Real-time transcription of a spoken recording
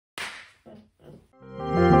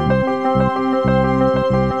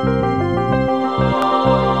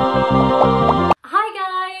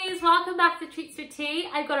with Tea.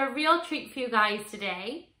 I've got a real treat for you guys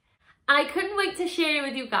today. And I couldn't wait to share it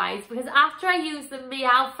with you guys because after I used the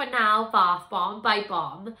Meow for Now bath bomb by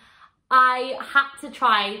Bomb, I had to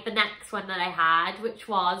try the next one that I had, which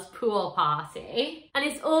was Pool Party. And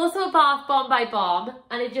it's also a bath bomb by Bomb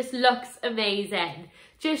and it just looks amazing.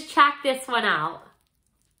 Just check this one out.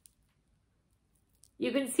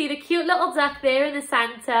 You can see the cute little duck there in the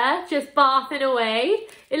centre, just bathing away.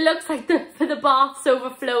 It looks like the bath's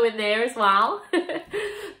overflowing there as well.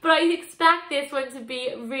 But I expect this one to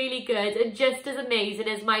be really good and just as amazing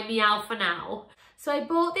as my Meow for Now. So I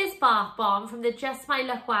bought this bath bomb from the Just My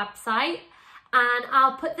Look website, and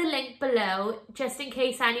I'll put the link below just in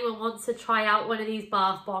case anyone wants to try out one of these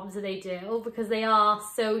bath bombs that they do, because they are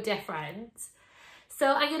so different.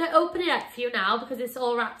 So I'm going to open it up for you now because it's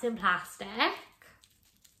all wrapped in plastic.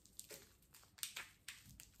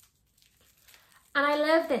 And I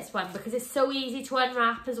love this one because it's so easy to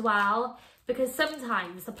unwrap as well, because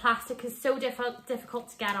sometimes the plastic is so difficult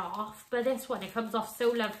to get off, but this one, it comes off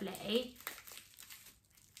so lovely.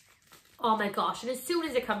 Oh my gosh, and as soon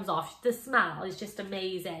as it comes off, the smell is just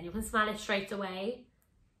amazing. You can smell it straight away.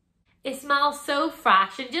 It smells so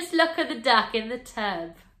fresh, and just look at the duck in the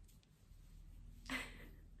tub.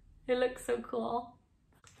 It looks so cool.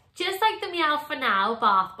 Just like the Meow for Now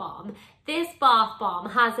bath bomb, this bath bomb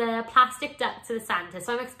has a plastic duck to the centre,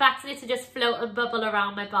 so I'm expecting it to just float and bubble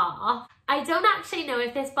around my bath. I don't actually know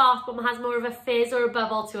if this bath bomb has more of a fizz or a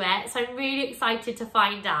bubble to it, so I'm really excited to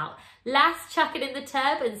find out. Let's chuck it in the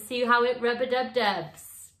tub and see how it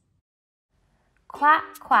rub-a-dub-dubs.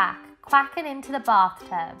 Quack, quack, quacking into the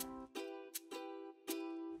bathtub.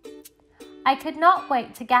 I could not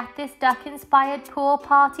wait to get this duck-inspired pool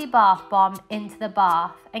party bath bomb into the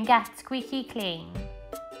bath and get squeaky clean.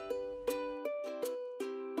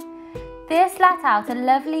 This let out a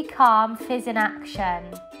lovely calm fizzing action.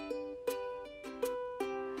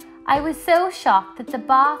 I was so shocked that the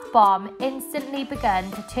bath bomb instantly began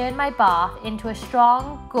to turn my bath into a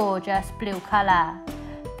strong, gorgeous blue colour,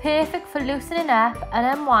 perfect for loosening up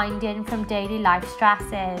and unwinding from daily life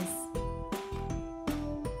stresses.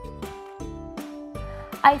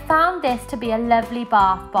 I found this to be a lovely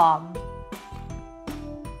bath bomb.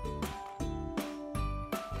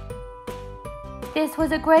 This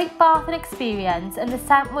was a great bathing experience and the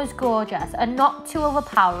scent was gorgeous and not too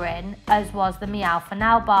overpowering as was the Meow for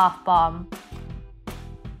Now bath bomb.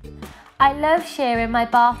 I love sharing my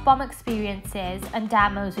bath bomb experiences and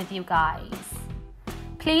demos with you guys.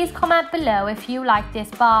 Please comment below if you like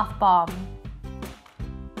this bath bomb.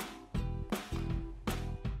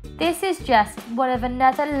 This is just one of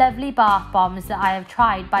another lovely bath bombs that I have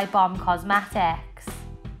tried by Bomb Cosmetics.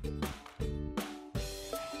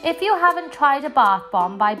 If you haven't tried a bath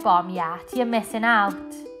bomb by Bomb yet, you're missing out.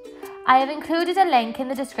 I have included a link in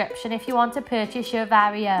the description if you want to purchase your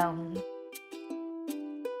very own.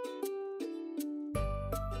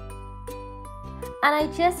 And I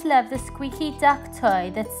just love the squeaky duck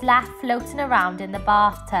toy that's left floating around in the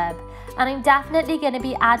bathtub, and I'm definitely going to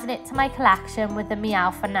be adding it to my collection with the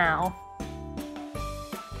Meow for Now.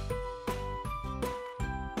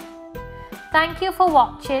 Thank you for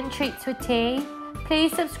watching Treats with Tea.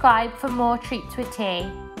 Please subscribe for more Treats with Tea.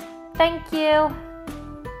 Thank you.